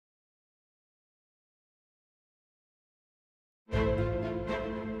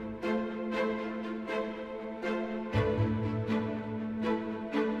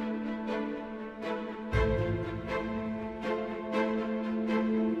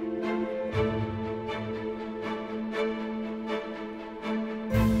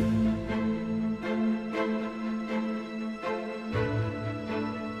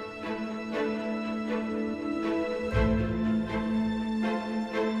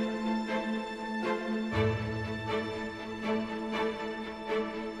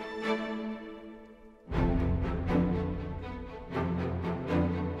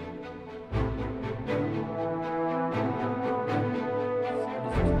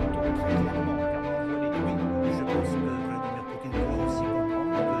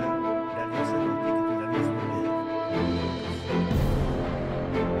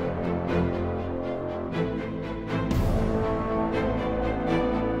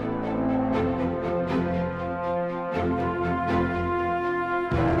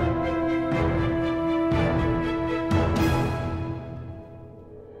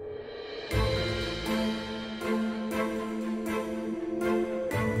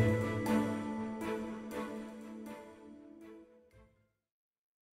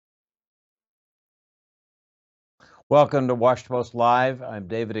Welcome to Washington Post Live. I'm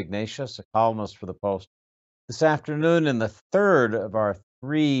David Ignatius, a columnist for the Post. This afternoon, in the third of our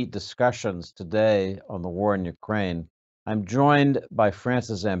three discussions today on the war in Ukraine, I'm joined by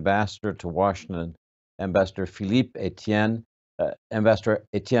France's ambassador to Washington, Ambassador Philippe Étienne. Ambassador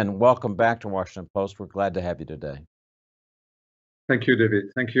Étienne, welcome back to Washington Post. We're glad to have you today. Thank you, David.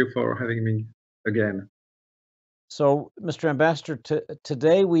 Thank you for having me again. So, Mr. Ambassador,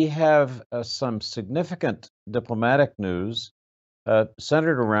 today we have some significant diplomatic news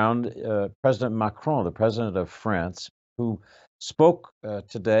centered around President Macron, the president of France, who spoke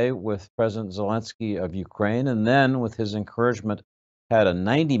today with President Zelensky of Ukraine, and then, with his encouragement, had a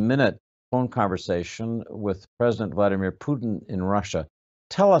 90-minute phone conversation with President Vladimir Putin in Russia.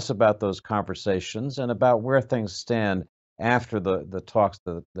 Tell us about those conversations and about where things stand after the talks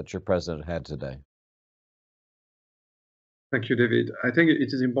that your president had today. Thank you, David. I think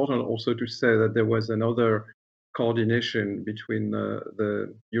it is important also to say that there was another coordination between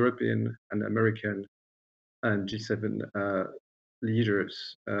the European and American and G7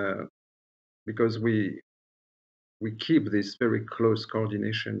 leaders, because we keep this very close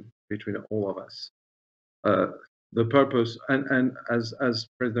coordination between all of us. The purpose, and as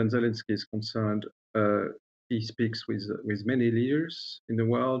President Zelensky is concerned, he speaks with many leaders in the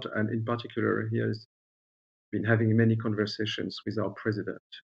world, and in particular, he has been having many conversations with our president.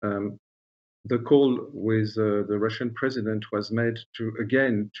 The call with the Russian president was made to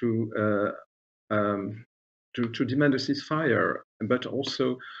demand a ceasefire, but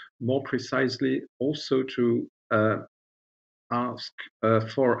also, more precisely, also to ask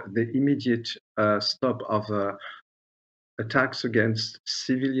for the immediate stop of attacks against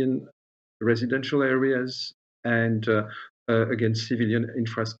civilian residential areas and against civilian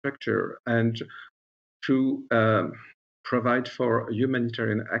infrastructure, and to provide for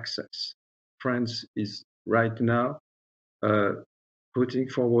humanitarian access. France is right now putting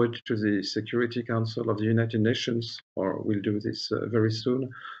forward to the Security Council of the United Nations, or will do this very soon,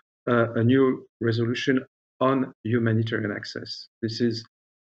 a new resolution on humanitarian access. This is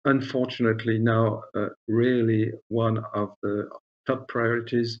unfortunately now really one of the top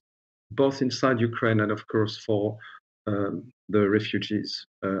priorities, both inside Ukraine and, of course, for the refugees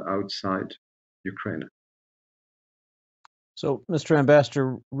outside Ukraine. So, Mr.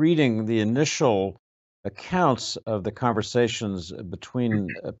 Ambassador, reading the initial accounts of the conversations between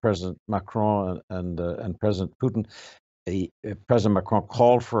President Macron and President Putin, President Macron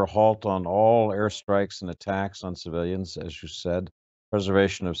called for a halt on all airstrikes and attacks on civilians, as you said,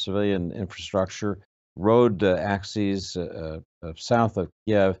 preservation of civilian infrastructure, road axes south of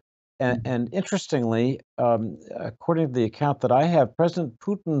Kiev. And interestingly, according to the account that I have, President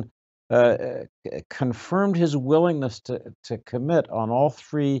Putin confirmed his willingness to commit on all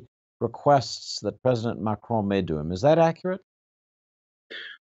three requests that President Macron made to him. Is that accurate?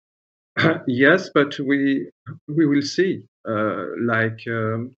 Yes, but we will see.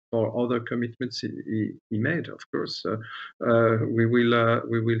 For other commitments he made, of course, we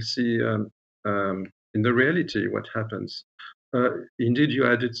will see in the reality what happens. Indeed, you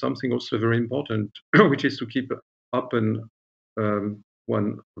added something also very important, which is to keep open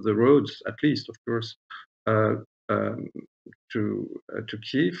one of the roads, at least, of course, to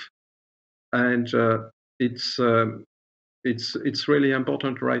Kiev, and it's really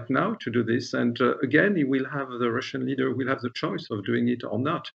important right now to do this. And again, the Russian leader will have the choice of doing it or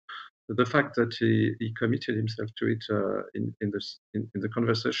not. The fact that he committed himself to it in the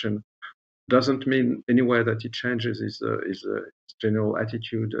conversation doesn't mean anywhere that he changes his general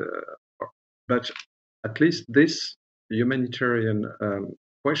attitude. But at least this humanitarian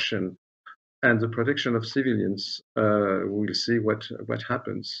question and the protection of civilians, we'll see what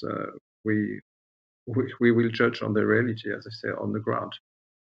happens. We will judge on the reality, as I say, on the ground.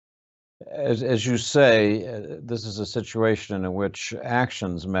 As you say, this is a situation in which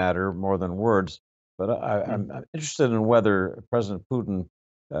actions matter more than words. But I'm interested in whether President Putin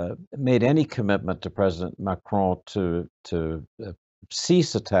made any commitment to President Macron to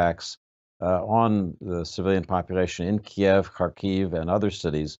cease attacks on the civilian population in Kiev, Kharkiv, and other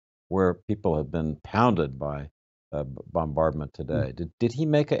cities where people have been pounded by bombardment today. Did he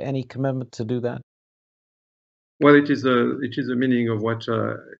make any commitment to do that? Well, it is a meaning of what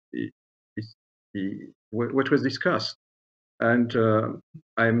was discussed, and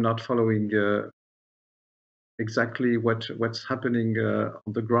I'm not following exactly what's happening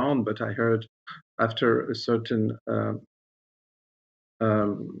on the ground, but I heard after a certain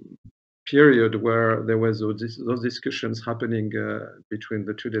period where there was those discussions happening between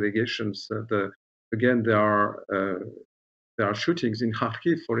the two delegations. Again, there are shootings in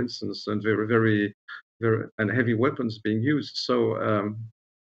Kharkiv, for instance, and very, very and heavy weapons being used. So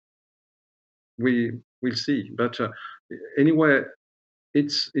we'll see. But anyway,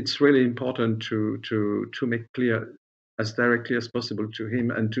 it's really important to make clear as directly as possible to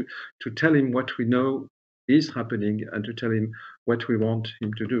him, and to tell him what we know is happening, and to tell him what we want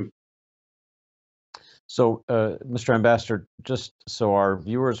him to do. So, Mr. Ambassador, just so our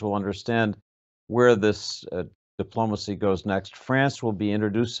viewers will understand where this diplomacy goes next, France will be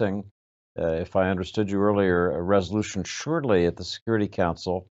introducing, if I understood you earlier, a resolution shortly at the Security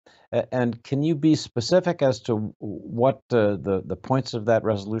Council. And can you be specific as to what the points of that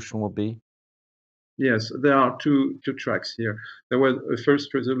resolution will be? Yes, there are two tracks here. There was a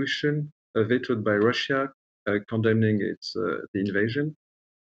first resolution vetoed by Russia, condemning the invasion.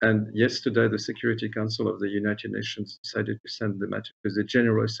 And yesterday, the Security Council of the United Nations decided to send the matter to the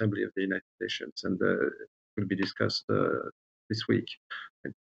General Assembly of the United Nations, and it will be discussed this week.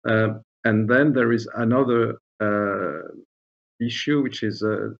 And then there is another issue, which is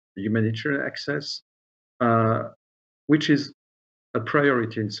humanitarian access, which is a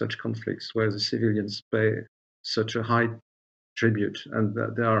priority in such conflicts where the civilians pay such a high tribute, and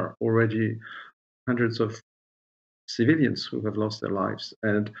there are already hundreds of civilians who have lost their lives,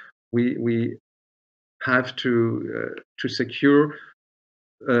 and we have to secure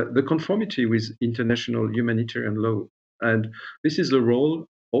the conformity with international humanitarian law, and this is the role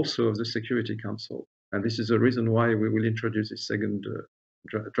also of the Security Council, and this is the reason why we will introduce a second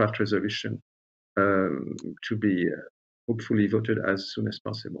draft resolution to be hopefully voted as soon as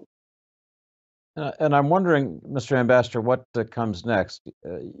possible. And I'm wondering, Mr. Ambassador, what comes next?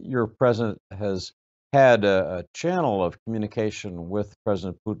 Your president has had a channel of communication with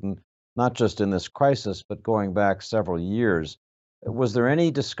President Putin, not just in this crisis, but going back several years. Was there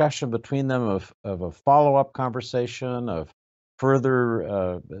any discussion between them of a follow-up conversation, of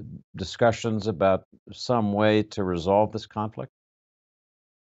further discussions about some way to resolve this conflict?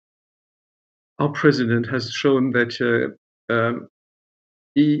 Our president has shown that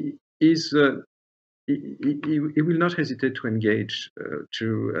he will not hesitate to engage,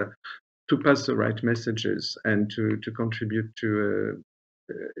 to pass the right messages, and to contribute to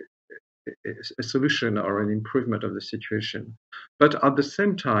a solution or an improvement of the situation. But at the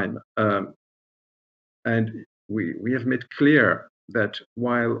same time, and we have made clear that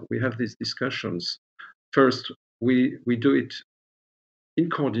while we have these discussions, first we do it in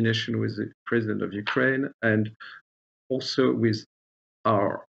coordination with the president of Ukraine, and also with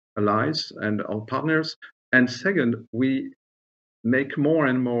our allies and our partners. And second, we make more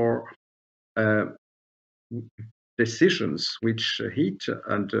and more decisions which hit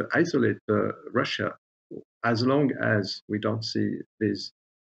and isolate Russia, as long as we don't see these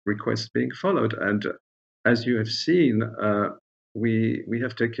requests being followed. And as you have seen, we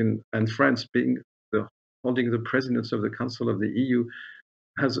have taken, and France being holding the presidency of the Council of the EU,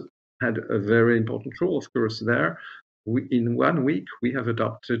 has had a very important role, of course, there. In 1 week, we have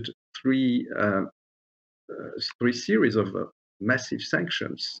adopted three series of massive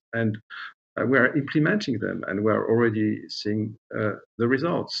sanctions, and we are implementing them, and we are already seeing the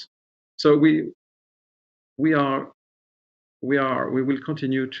results. So we will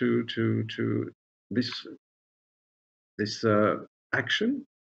continue to this action,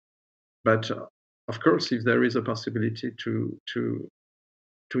 but of course, if there is a possibility to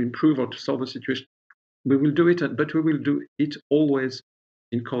improve or to solve the situation, we will do it, but we will do it always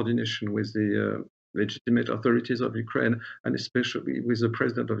in coordination with the legitimate authorities of Ukraine, and especially with the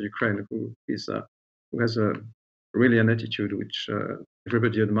president of Ukraine, who has really an attitude which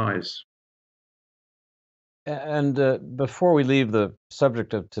everybody admires. And before we leave the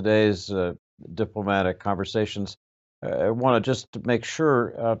subject of today's diplomatic conversations, I want to just make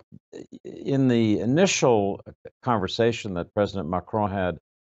sure, in the initial conversation that President Macron had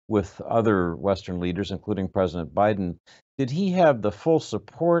with other Western leaders, including President Biden, did he have the full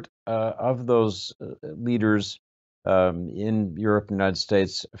support of those leaders in Europe and the United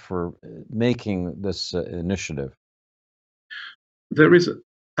States for making this initiative? There is.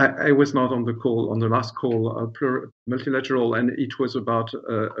 I was not on the last call, multilateral, and it was about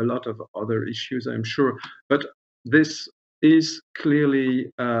a lot of other issues, I'm sure. But this is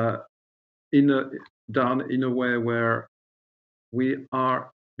clearly done in a way where we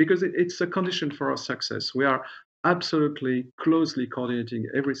are, because it's a condition for our success. We are absolutely closely coordinating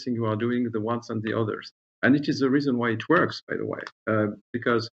everything we are doing, the ones and the others. And it is the reason why it works, by the way,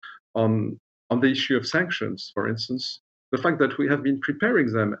 because on the issue of sanctions, for instance, the fact that we have been preparing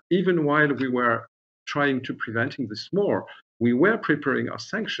them, even while we were trying to preventing this war, we were preparing our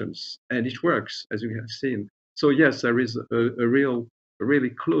sanctions, and it works, as you have seen. So yes, there is a really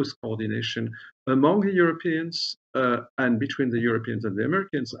close coordination among the Europeans and between the Europeans and the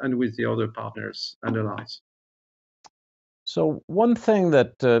Americans and with the other partners and allies. So one thing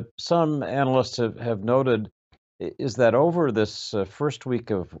that some analysts have noted is that over this first week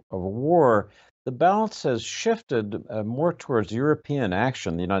of a war, the balance has shifted more towards European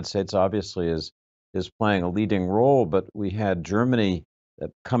action. The United States obviously is playing a leading role, but we had Germany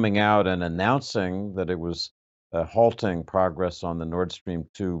coming out and announcing that it was halting progress on the Nord Stream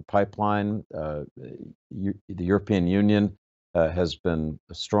 2 pipeline. The European Union has been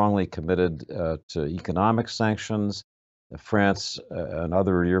strongly committed to economic sanctions. France and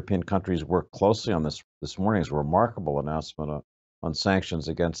other European countries worked closely on this morning's remarkable announcement on sanctions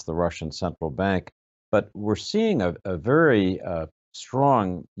against the Russian central bank. But we're seeing a very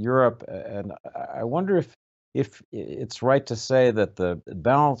strong Europe, and I wonder if it's right to say that the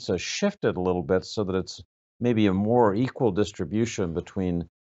balance has shifted a little bit so that it's maybe a more equal distribution between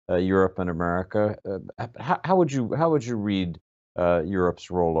Europe and America. How would you read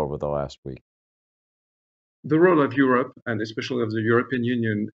Europe's role over the last week? The role of Europe, and especially of the European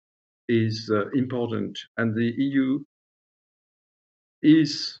Union, is important, and the EU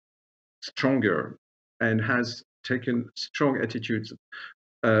is stronger and has taken strong attitudes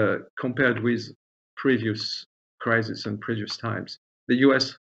compared with previous crises and previous times. The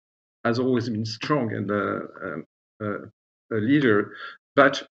US has always been strong and a leader,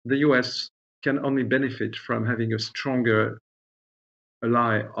 but the US can only benefit from having a stronger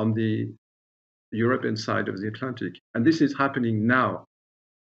ally on the European side of the Atlantic. And this is happening now.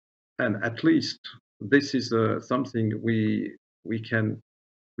 And at least this is something we can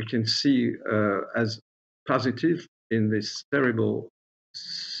see as positive in these terrible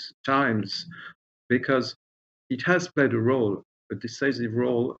times, because it has played a decisive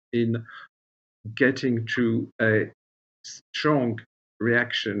role in getting to a strong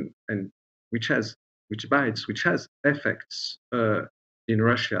reaction, and which has effects in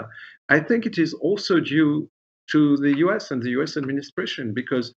Russia. I think it is also due to the US and the US administration,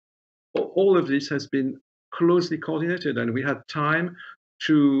 because all of this has been closely coordinated, and we had time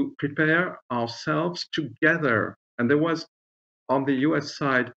to prepare ourselves together. And there was, on the US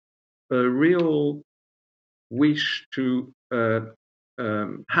side, a real wish to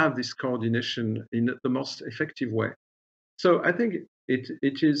have this coordination in the most effective way. So I think it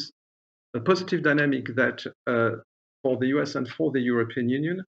is a positive dynamic that for the US and for the European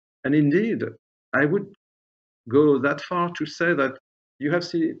Union. And indeed, I would go that far to say that you have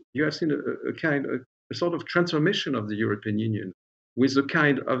seen a sort of transformation of the European Union, with the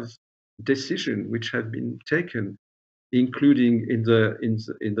kind of decision which have been taken, including in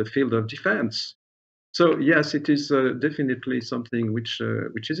the field of defense. So yes, it is definitely something which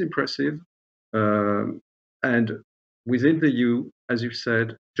is impressive, and within the EU, as you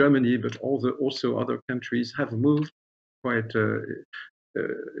said, Germany, but also other countries have moved quite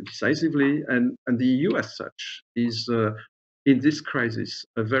decisively, and the EU as such is in this crisis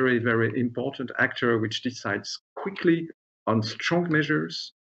a very, very important actor, which decides quickly on strong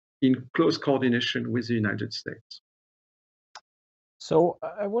measures in close coordination with the United States. So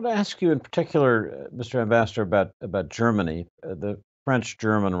I want to ask you in particular, Mr. Ambassador, about Germany. The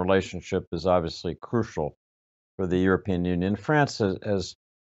French-German relationship is obviously crucial for the European Union. France has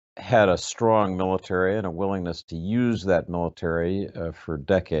had a strong military and a willingness to use that military for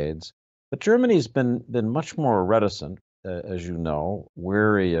decades, but Germany's been much more reticent, as you know,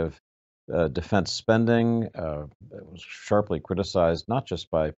 wary of defense spending. It was sharply criticized not just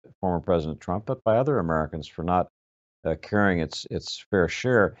by former President Trump, but by other Americans for not carrying its fair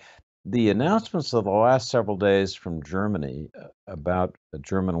share. The announcements of the last several days from Germany about the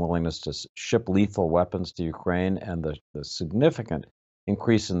German willingness to ship lethal weapons to Ukraine and the significant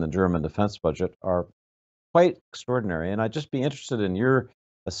increase in the German defense budget are quite extraordinary. And I'd just be interested in your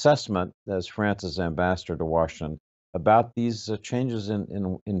assessment as France's ambassador to Washington about these changes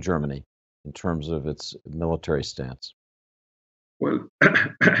in Germany in terms of its military stance. Well,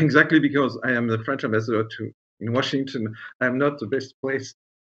 exactly because I am the French ambassador in Washington, I'm not the best place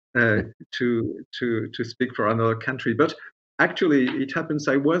to speak for another country. But actually, it happens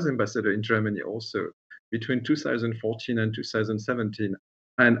I was ambassador in Germany also between 2014 and 2017.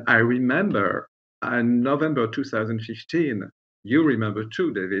 And I remember in November 2015, you remember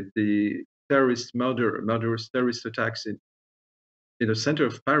too, David, the murderous terrorist attacks in the center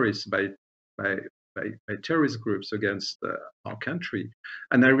of Paris by terrorist groups against our country.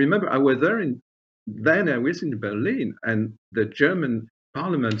 And I remember I was there then I was in Berlin, and the German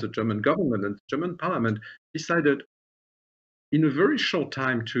parliament, the German government, and the German parliament decided in a very short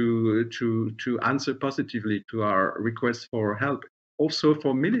time to answer positively to our request for help, also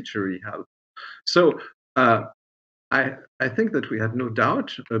for military help. So I think that we had no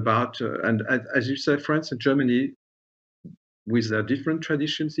doubt about, and as you said, France and Germany, with their different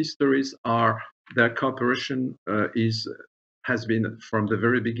traditions, histories, their cooperation has been from the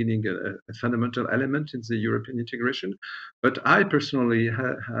very beginning a fundamental element in the European integration. But I personally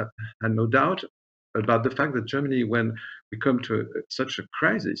had no doubt about the fact that Germany, when we come to such a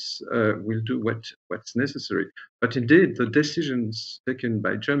crisis, will do what's necessary. But indeed, the decisions taken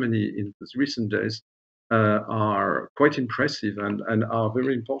by Germany in these recent days are quite impressive and are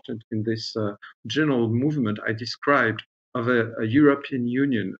very important in this general movement I described of a European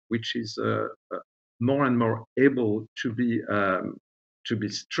Union, which is more and more able to be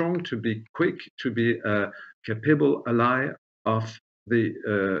strong, to be quick, to be a capable ally of the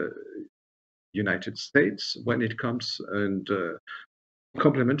United States when it comes and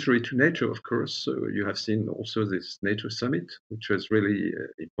complementary to NATO, of course. So you have seen also this NATO summit, which was really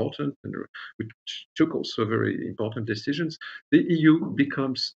important and which took also very important decisions. The EU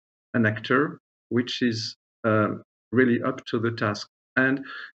becomes an actor which is really up to the task. And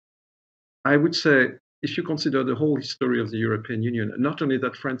I would say, if you consider the whole history of the European Union, not only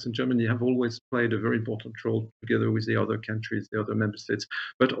that France and Germany have always played a very important role together with the other countries, the other member states,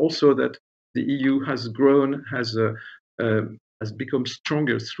 but also that the EU has grown, has become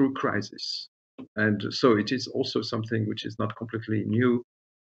stronger through crisis. And so it is also something which is not completely new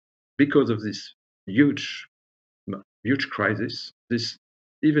because of this huge crisis, this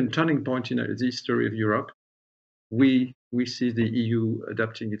even turning point in the history of Europe. We see the EU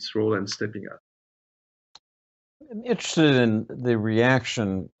adapting its role and stepping up. I'm interested in the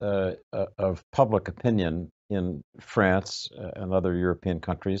reaction of public opinion in France and other European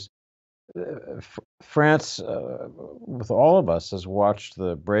countries. France, with all of us, has watched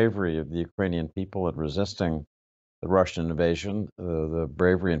the bravery of the Ukrainian people in resisting the Russian invasion, the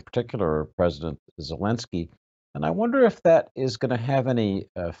bravery in particular of President Zelensky. And I wonder if that is going to have any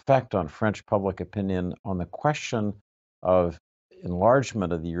effect on French public opinion on the question of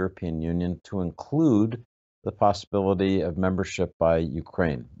enlargement of the European Union to include the possibility of membership by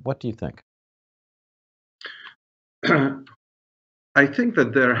Ukraine. What do you think? I think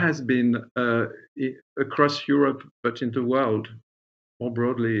that there has been across Europe, but in the world more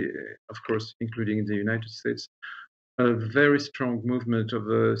broadly, of course, including in the United States, a very strong movement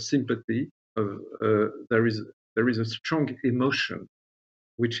of sympathy. There is a strong emotion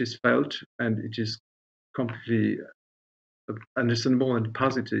which is felt, and it is completely understandable and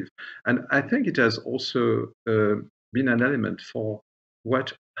positive. And I think it has also been an element for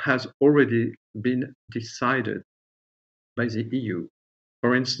what has already been decided by the EU.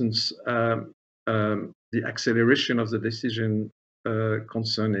 For instance, the acceleration of the decision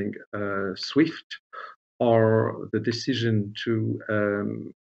concerning SWIFT, or the decision to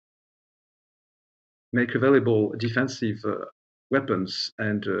make available defensive weapons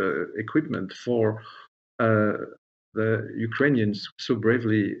and equipment for the Ukrainians so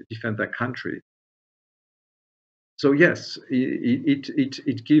bravely defend their country. So yes,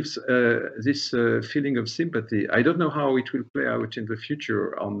 it gives this feeling of sympathy. I don't know how it will play out in the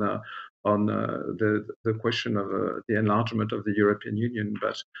future on the question of the enlargement of the European Union,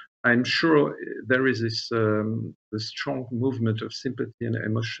 but I'm sure there is this strong movement of sympathy and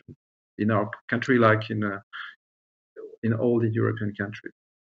emotion in our country, like in all the European countries.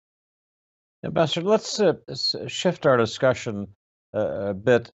 Ambassador, let's shift our discussion a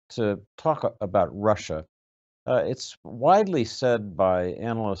bit to talk about Russia. It's widely said by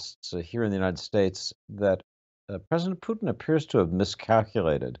analysts here in the United States that President Putin appears to have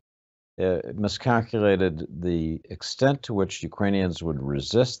miscalculated the extent to which Ukrainians would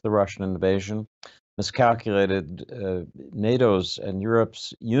resist the Russian invasion, miscalculated NATO's and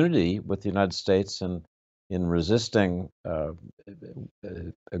Europe's unity with the United States in resisting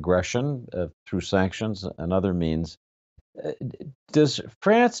aggression through sanctions and other means. Do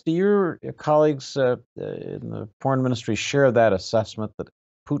your colleagues in the foreign ministry share that assessment that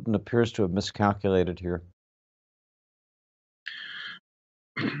Putin appears to have miscalculated here?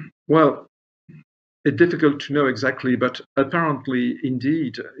 Well, it's difficult to know exactly, but apparently,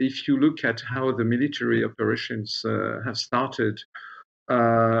 indeed, if you look at how the military operations have started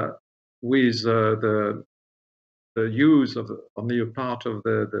with the use of only a part of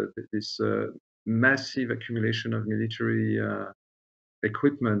this massive accumulation of military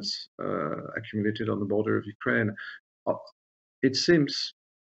equipment accumulated on the border of Ukraine, it seems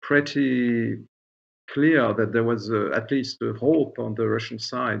pretty clear that there was at least a hope on the Russian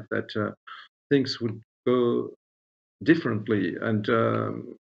side that things would go differently. And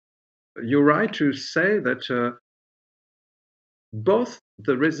you're right to say that both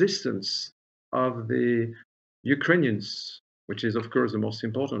the resistance of the Ukrainians, which is, of course, the most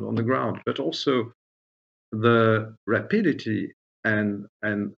important on the ground, but also the rapidity and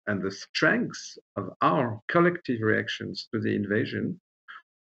the strength of our collective reactions to the invasion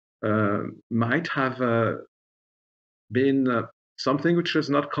might have been something which was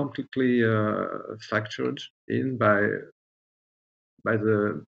not completely factored in by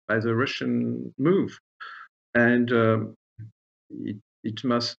the Russian move, and it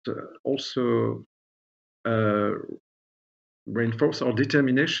must also reinforce our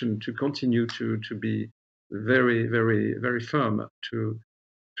determination to continue to be very, very, very firm to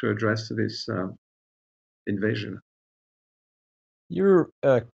address this invasion. Your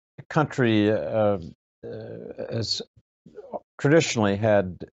country has traditionally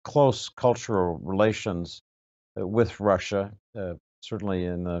had close cultural relations with Russia. Certainly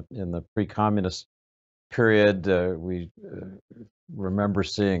in the pre-communist period, we remember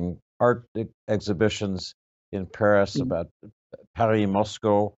seeing art exhibitions in Paris about Paris,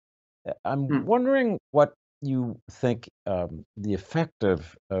 Moscow. I'm wondering what you think the effect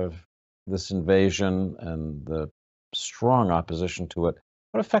of this invasion and the strong opposition to it,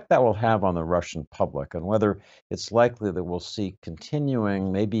 what effect that will have on the Russian public, and whether it's likely that we'll see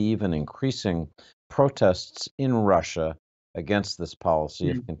continuing, maybe even increasing protests in Russia against this policy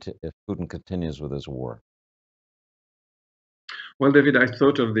if Putin continues with his war. Well, David, I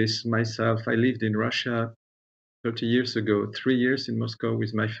thought of this myself. I lived in Russia 30 years ago, 3 years in Moscow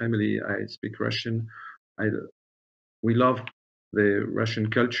with my family. I speak Russian. We love the Russian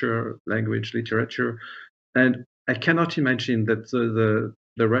culture, language, literature, and I cannot imagine that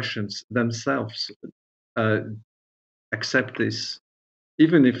the Russians themselves accept this,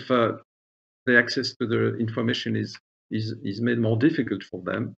 even if the access to the information is made more difficult for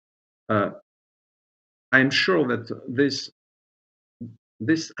them. I'm sure that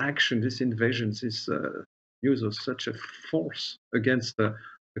this action, this invasion, this use of such a force against a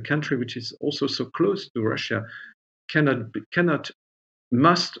country which is also so close to Russia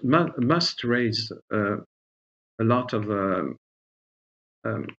must raise a lot of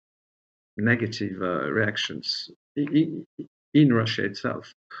negative reactions in Russia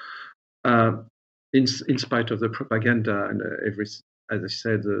itself, in spite of the propaganda and as I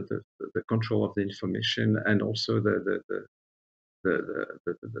said, the control of the information and also the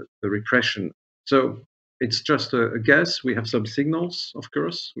repression. So it's just a guess. We have some signals, of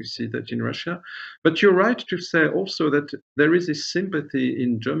course. We see that in Russia. But you're right to say also that there is a sympathy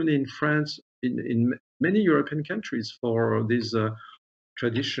in Germany, in France, in many European countries for this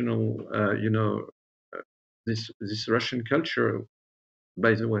traditional, this Russian culture.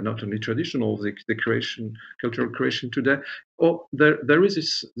 By the way, not only traditional, the cultural creation today. Oh, there is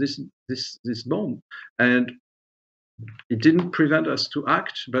this bond, and it didn't prevent us to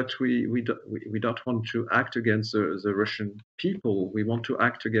act, but we don't want to act against the Russian people. We want to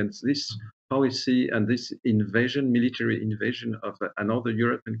act against this policy and this invasion, military invasion of another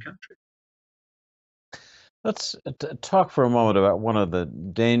European country. Let's talk for a moment about one of the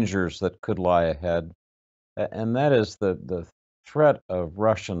dangers that could lie ahead, and that is the threat of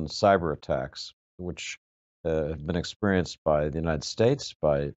Russian cyber attacks, which have been experienced by the United States,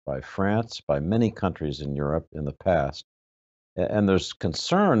 by France, by many countries in Europe in the past. And there's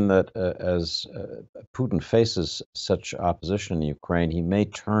concern that as Putin faces such opposition in Ukraine, he may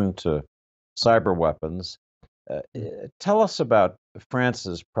turn to cyber weapons. Tell us about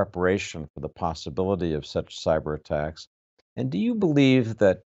France's preparation for the possibility of such cyber attacks. And do you believe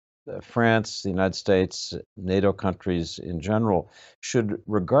that France, the United States, NATO countries in general should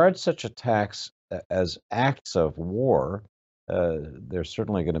regard such attacks as acts of war? They're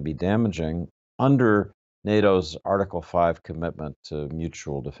certainly going to be damaging under NATO's Article 5 commitment to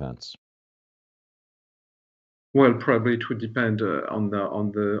mutual defense. Well, probably it would depend on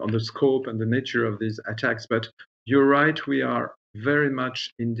the scope and the nature of these attacks. But you're right, we are very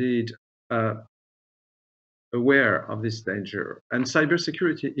much indeed aware of this danger. And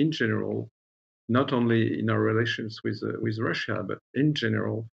cybersecurity in general, not only in our relations with Russia, but in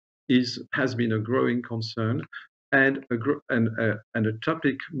general, has been a growing concern and a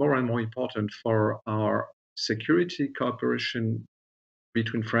topic more and more important for our security cooperation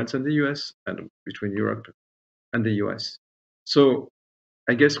between France and the US and between Europe and the US. So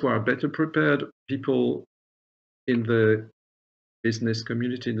I guess we are better prepared. People in the business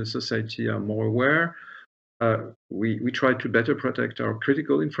community, in the society are more aware. We try to better protect our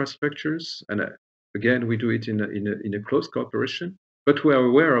critical infrastructures, and again, we do it in a close cooperation. But we are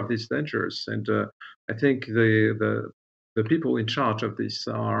aware of these dangers, and I think the people in charge of this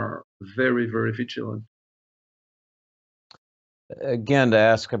are very, very vigilant. again, to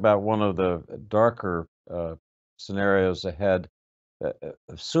ask about one of the darker scenarios ahead,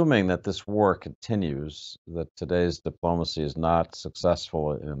 assuming that this war continues, that today's diplomacy is not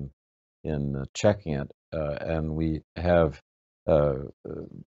successful in checking it, and we have uh, uh,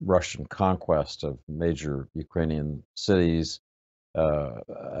 Russian conquest of major Ukrainian cities,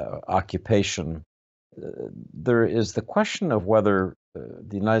 occupation. There is the question of whether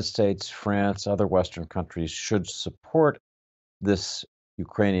the United States, France, other Western countries should support this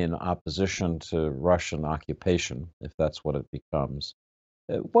Ukrainian opposition to Russian occupation, if that's what it becomes.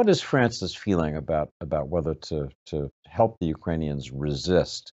 What is France's feeling about whether to help the Ukrainians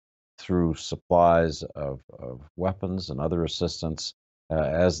resist through supplies of weapons and other assistance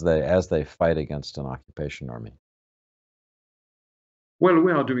as they fight against an occupation army? Well,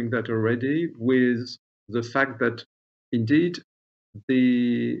 we are doing that already with the fact that indeed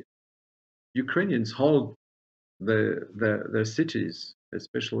the Ukrainians hold their cities,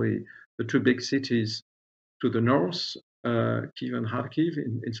 especially the two big cities to the north, Kiev and Kharkiv,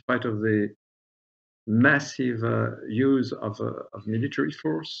 in spite of the massive use of military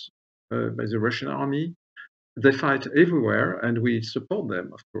force by the Russian army. They fight everywhere, and we support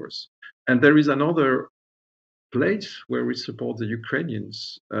them, of course. And there is another place where we support the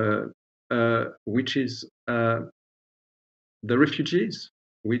Ukrainians, which is the refugees,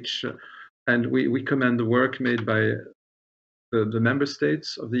 which and we commend the work made by the member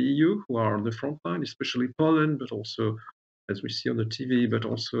states of the EU who are on the front line, especially Poland, but also, as we see on the TV, but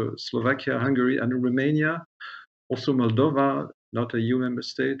also Slovakia, Hungary, and Romania, also Moldova, not a EU member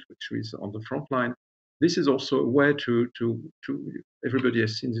state, which is on the front line. This is also a way to everybody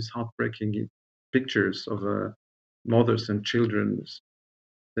has seen these heartbreaking pictures of mothers and children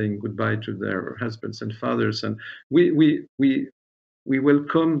saying goodbye to their husbands and fathers, and we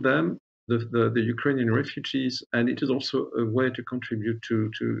welcome them, the Ukrainian refugees, and it is also a way to contribute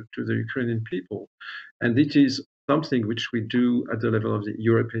to the Ukrainian people. And it is something which we do at the level of the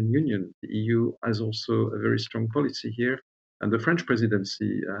European Union. The EU has also a very strong policy here, and the French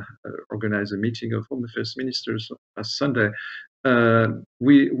presidency organized a meeting of Home Affairs ministers last Sunday.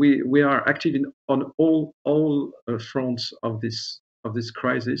 We are active on all fronts of this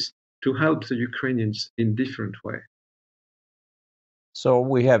crisis to help the Ukrainians in different ways. So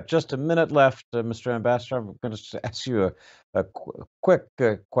we have just a minute left, Mr. Ambassador. I'm going to ask you a quick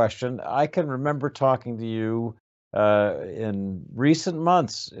question. I can remember talking to you in recent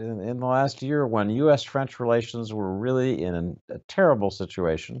months, in the last year, when U.S.-French relations were really in a terrible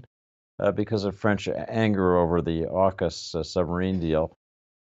situation because of French anger over the AUKUS submarine deal.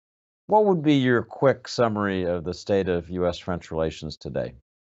 What would be your quick summary of the state of U.S.-French relations today?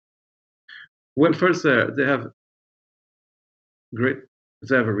 Well, first, they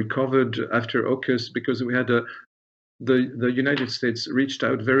have recovered after AUKUS because we had the United States reached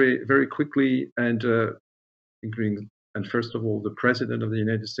out very quickly, and including, and first of all, the President of the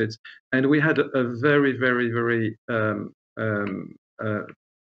United States, and we had a very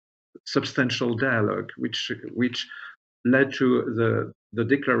substantial dialogue, which led to the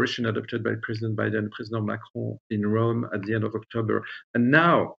declaration adopted by President Biden and President Macron in Rome at the end of October. And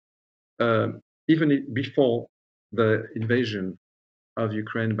now, even before the invasion of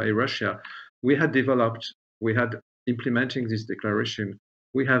Ukraine by Russia, we had implementing this declaration,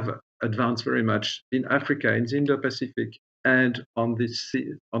 we have advanced very much in Africa, in the Indo-Pacific, and on the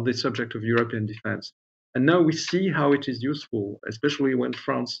subject of European defense. And now we see how it is useful, especially when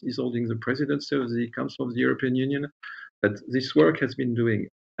France is holding the presidency of the Council of the European Union, that this work has been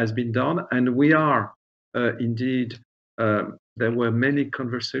done, and we are indeed. There were many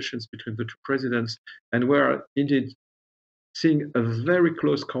conversations between the two presidents, and we are indeed seeing a very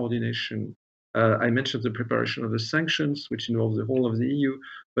close coordination. I mentioned the preparation of the sanctions, which involves the whole of the EU,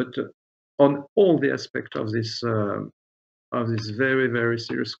 but on all the aspects of this very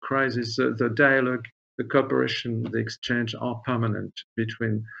serious crisis, the dialogue, the cooperation, the exchange are permanent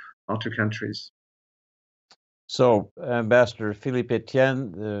between our two countries. So, Ambassador Philippe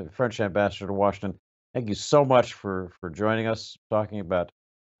Étienne, the French ambassador to Washington, thank you so much for joining us, talking about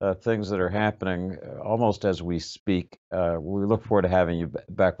things that are happening almost as we speak. We look forward to having you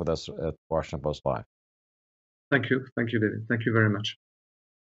back with us at Washington Post Live. Thank you, David. Thank you very much.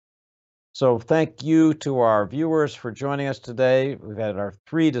 So thank you to our viewers for joining us today. We've had our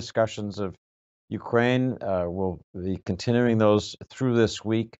 3 discussions of Ukraine. We'll be continuing those through this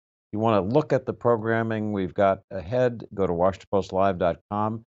week. If you want to look at the programming we've got ahead, go to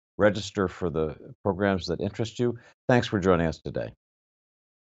WashingtonPostLive.com, register for the programs that interest you. Thanks for joining us today.